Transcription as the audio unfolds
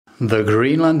The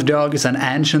Greenland dog is an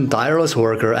ancient tireless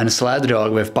worker and sled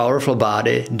dog with powerful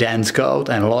body, dense coat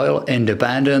and loyal,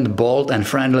 independent, bold and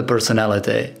friendly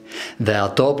personality. There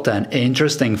are top 10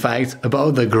 interesting facts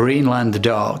about the Greenland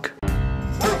dog.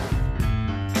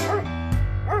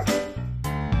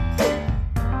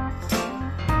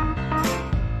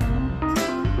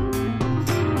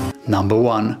 Number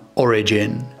 1.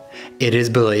 Origin. It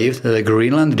is believed that the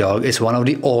Greenland dog is one of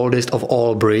the oldest of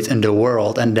all breeds in the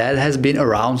world, and that has been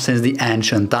around since the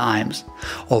ancient times.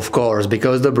 Of course,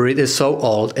 because the breed is so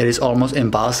old, it is almost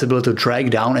impossible to track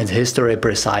down its history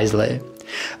precisely.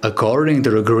 According to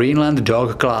the Greenland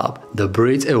Dog Club, the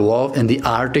breeds evolved in the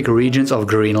Arctic regions of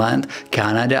Greenland,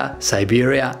 Canada,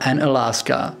 Siberia and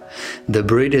Alaska. The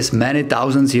breed is many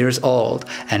thousands years old,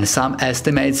 and some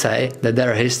estimates say that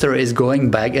their history is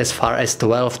going back as far as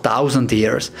 12,000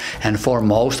 years, and for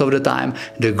most of the time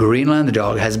the Greenland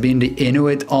dog has been the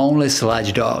Inuit-only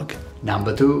sledge dog.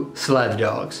 Number 2. Sled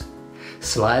dogs.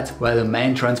 Sleds were the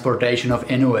main transportation of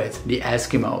Inuit, the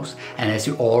Eskimos, and as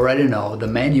you already know, the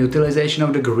main utilization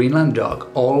of the Greenland dog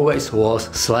always was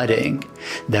sledding.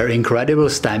 Their incredible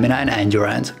stamina and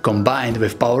endurance, combined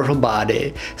with powerful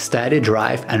body, steady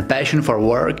drive and passion for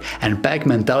work and pack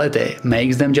mentality,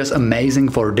 makes them just amazing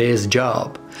for this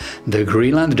job. The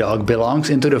Greenland dog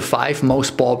belongs into the 5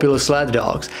 most popular sled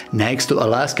dogs, next to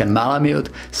Alaskan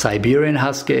Malamute, Siberian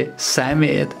Husky,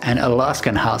 Samoyed and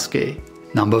Alaskan Husky.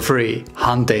 Number 3.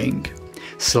 Hunting.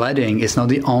 Sledding is not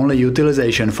the only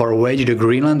utilization for which the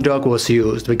Greenland dog was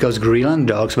used, because Greenland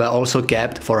dogs were also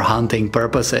kept for hunting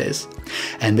purposes.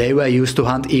 And they were used to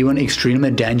hunt even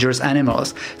extremely dangerous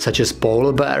animals, such as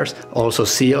polar bears, also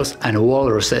seals and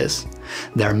walruses.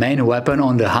 Their main weapon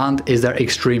on the hunt is their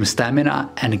extreme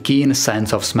stamina and keen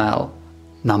sense of smell.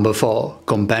 Number 4.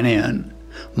 Companion.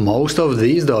 Most of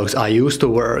these dogs are used to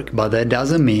work, but that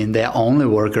doesn't mean they are only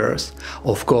workers.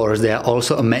 Of course, they are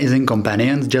also amazing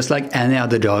companions, just like any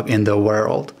other dog in the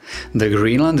world. The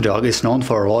Greenland dog is known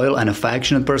for loyal and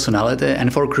affectionate personality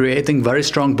and for creating very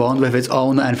strong bond with its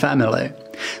owner and family.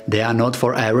 They are not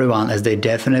for everyone, as they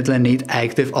definitely need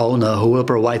active owner who will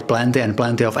provide plenty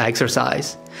of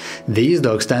exercise. These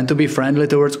dogs tend to be friendly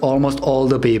towards almost all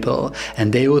the people,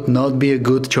 and they would not be a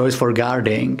good choice for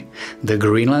guarding. The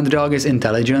Greenland dog is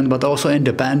intelligent but also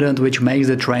independent, which makes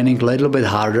the training a little bit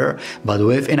harder, but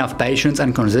with enough patience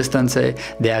and consistency,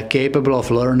 they are capable of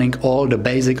learning all the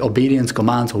basic obedience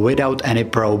commands without any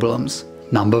problems.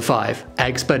 Number 5.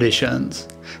 Expeditions.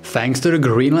 Thanks to the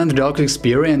Greenland dog's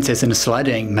experiences in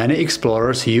sledding, many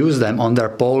explorers use them on their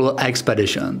polar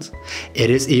expeditions. It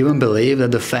is even believed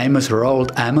that the famous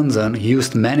Roald Amundsen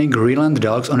used many Greenland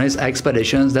dogs on his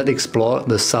expeditions that explored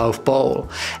the South Pole,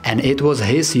 and it was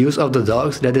his use of the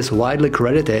dogs that is widely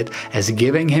credited as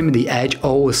giving him the edge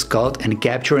over Scott in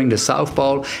capturing the South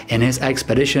Pole in his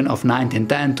expedition of 1910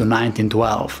 to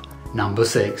 1912. Number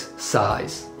 6.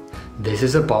 Size. This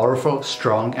is a powerful,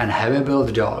 strong and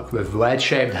heavy-built dog with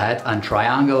wedge-shaped head and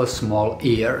triangular small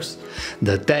ears.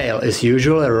 The tail is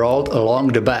usually rolled along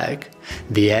the back.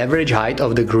 The average height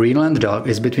of the Greenland dog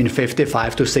is between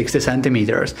 55 to 60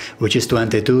 centimeters, which is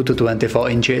 22 to 24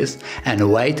 inches,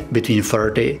 and weight between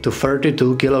 30 to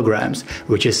 32 kilograms,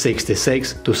 which is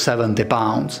 66 to 70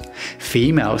 pounds.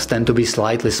 Females tend to be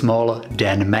slightly smaller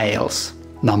than males.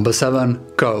 Number 7.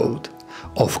 Coat.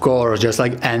 Of course, just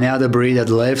like any other breed that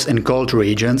lives in cold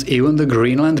regions, even the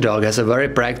Greenland dog has a very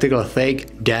practical,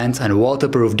 thick, dense and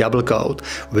waterproof double coat,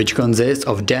 which consists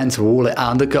of dense woolly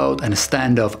undercoat and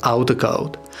standoff outer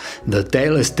coat. The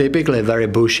tail is typically very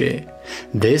bushy.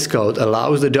 This coat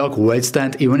allows the dog to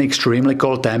withstand even extremely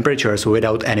cold temperatures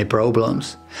without any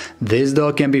problems. This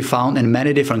dog can be found in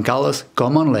many different colors.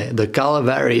 Commonly, the color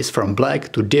varies from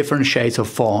black to different shades of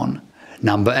fawn.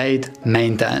 Number 8.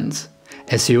 Maintenance.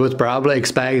 As you would probably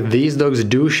expect, these dogs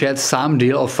do shed some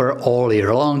deal of fur all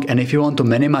year long, and if you want to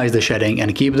minimize the shedding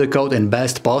and keep the coat in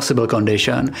best possible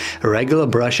condition, regular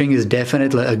brushing is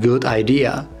definitely a good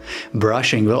idea.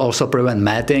 Brushing will also prevent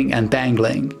matting and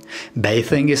tangling.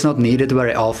 Bathing is not needed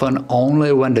very often,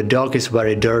 only when the dog is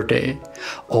very dirty.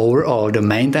 Overall, the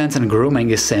maintenance and grooming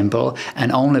is simple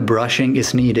and only brushing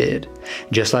is needed.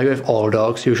 Just like with all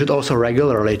dogs, you should also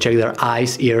regularly check their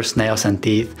eyes, ears, nails and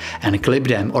teeth and clip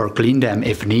them or clean them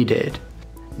if needed.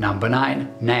 Number 9.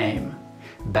 Name.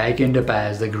 Back in the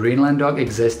past, the Greenland dog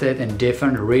existed in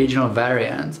different regional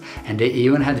variants, and they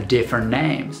even had different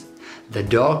names. The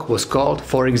dog was called,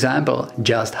 for example,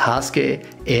 just Husky,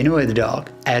 Inuit dog,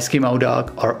 Eskimo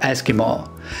dog or Eskimo.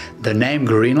 The name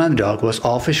Greenland dog was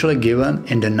officially given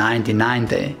in the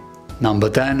 1990. Number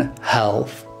 10.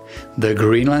 Health. The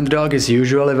Greenland dog is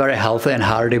usually a very healthy and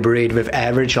hardy breed with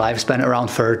average lifespan around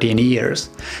 13 years.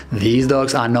 These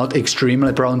dogs are not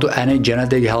extremely prone to any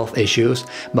genetic health issues,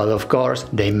 but of course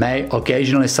they may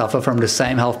occasionally suffer from the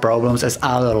same health problems as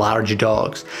other large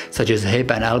dogs, such as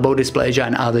hip and elbow dysplasia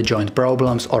and other joint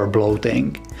problems or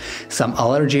bloating. Some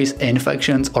allergies,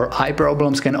 infections or eye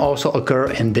problems can also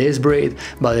occur in this breed,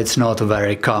 but it's not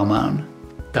very common.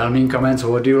 Tell me in comments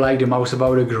what do you like the most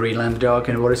about the Greenland dog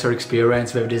and what is your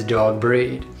experience with this dog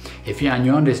breed. If you are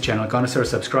new on this channel, consider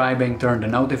subscribing, turn the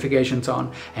notifications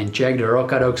on and check the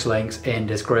Rocadog's links in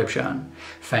description.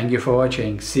 Thank you for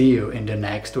watching, see you in the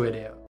next video.